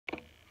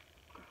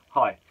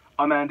Hi,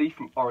 I'm Andy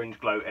from Orange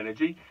Glow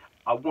Energy.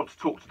 I want to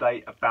talk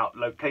today about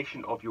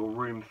location of your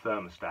room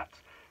thermostat.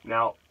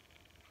 Now,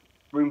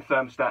 room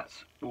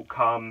thermostats will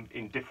come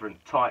in different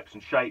types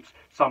and shapes.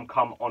 Some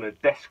come on a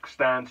desk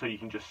stand, so you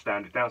can just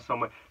stand it down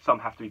somewhere. Some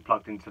have to be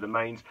plugged into the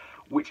mains.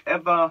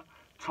 Whichever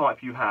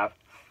type you have,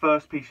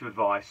 first piece of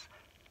advice,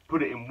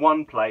 put it in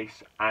one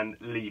place and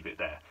leave it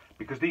there.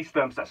 Because these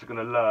thermostats are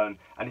going to learn,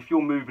 and if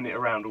you're moving it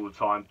around all the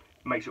time,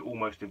 it makes it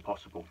almost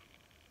impossible.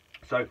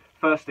 So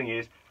first thing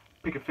is,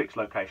 pick a fixed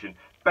location.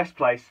 Best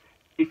place,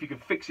 if you can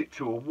fix it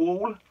to a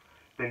wall,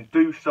 then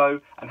do so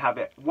and have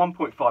it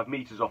 1.5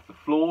 meters off the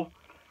floor,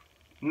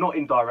 not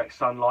in direct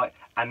sunlight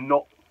and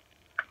not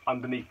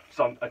underneath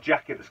a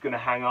jacket that's going to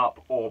hang up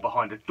or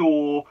behind a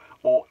door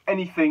or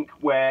anything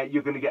where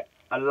you're going to get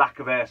a lack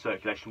of air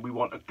circulation. We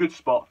want a good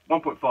spot,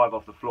 1.5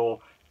 off the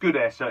floor, good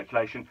air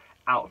circulation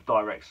out of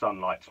direct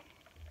sunlight.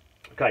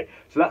 Okay,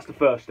 so that's the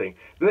first thing.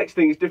 The next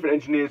thing is different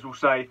engineers will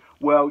say,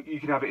 well,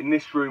 you can have it in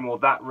this room or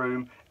that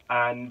room,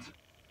 and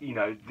you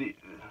know the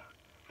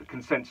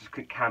consensus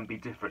can be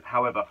different.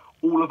 However,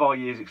 all of our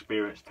years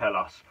experience tell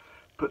us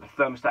put the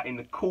thermostat in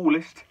the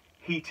coolest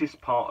heated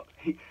part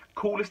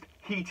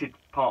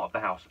of the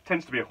house. It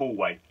tends to be a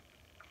hallway.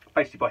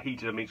 Basically by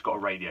heated I mean it's got a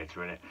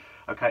radiator in it.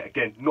 Okay,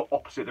 again, not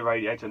opposite the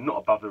radiator, not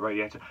above the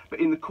radiator, but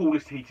in the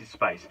coolest heated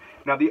space.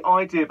 Now the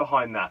idea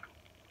behind that,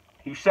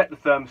 you set the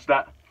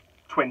thermostat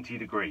 20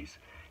 degrees.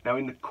 Now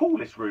in the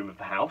coolest room of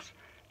the house,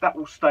 that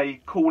will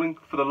stay cooling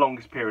for the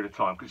longest period of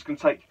time, because it's going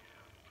to take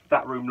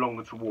that room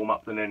longer to warm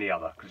up than any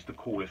other, because it's the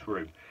coolest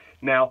room.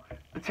 Now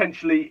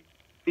potentially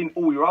in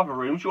all your other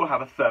rooms you'll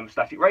have a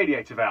thermostatic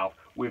radiator valve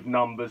with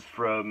numbers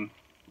from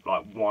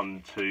like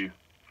 1 to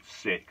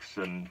 6,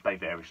 and they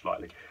vary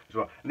slightly as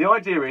well. And the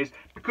idea is,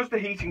 because the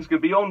heating's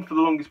going to be on for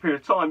the longest period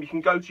of time, you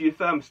can go to your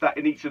thermostat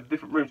in each of the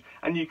different rooms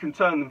and you can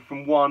turn them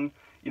from 1,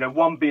 you know,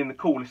 1 being the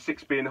coolest,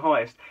 6 being the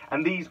highest.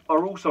 And these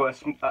are also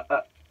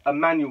a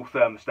manual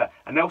thermostat,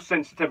 and they'll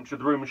sense the temperature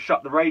of the room and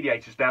shut the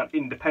radiators down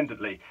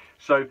independently.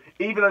 So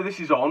even though this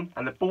is on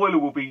and the boiler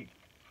will be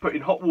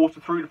putting hot water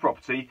through the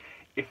property,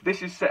 if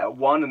this is set at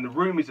 1 and the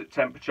room is at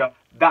temperature,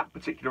 that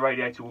particular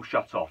radiator will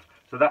shut off.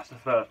 So that's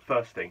the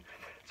first thing.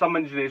 Some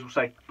engineers will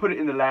say put it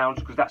in the lounge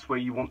because that's where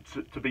you want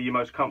to be your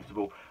most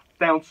comfortable.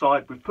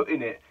 Downside with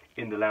putting it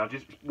in the lounge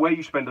is where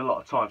you spend a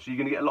lot of time, so you're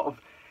going to get a lot of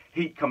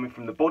heat coming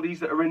from the bodies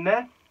that are in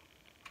there.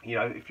 You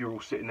know, if you're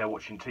all sitting there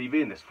watching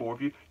TV and there's 4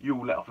 of you, you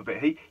will let off a bit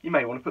of heat. You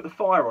may want to put the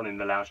fire on in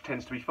the lounge.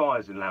 Tends to be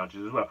fires in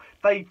lounges as well.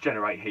 They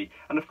generate heat,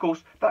 and of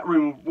course that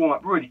room will warm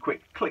up really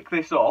quick. Click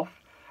this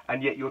off,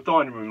 and yet your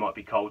dining room might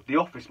be cold, the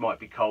office might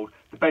be cold,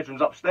 the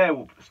bedrooms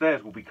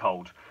upstairs will be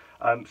cold.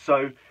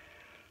 So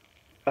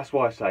that's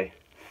why I say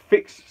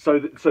fix. So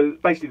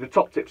basically the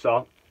top tips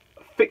are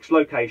fixed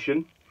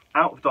location,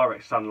 out of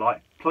direct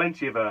sunlight,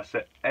 plenty of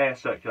air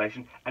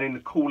circulation, and in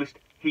the coolest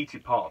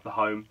heated part of the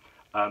home,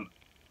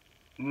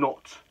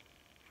 not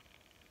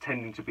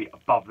tending to be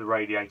above the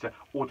radiator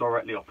or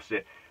directly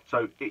opposite.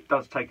 So it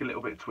does take a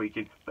little bit of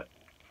tweaking, but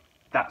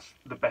that's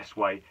the best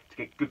way to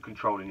get good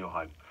control in your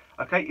home.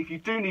 Okay, if you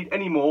do need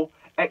any more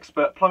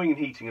expert plumbing and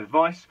heating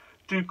advice,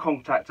 do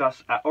contact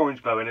us at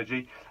Orange Glow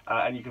Energy,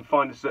 and you can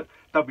find us at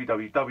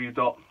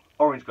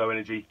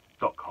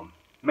www.orangeglowenergy.com.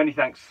 Many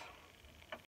thanks.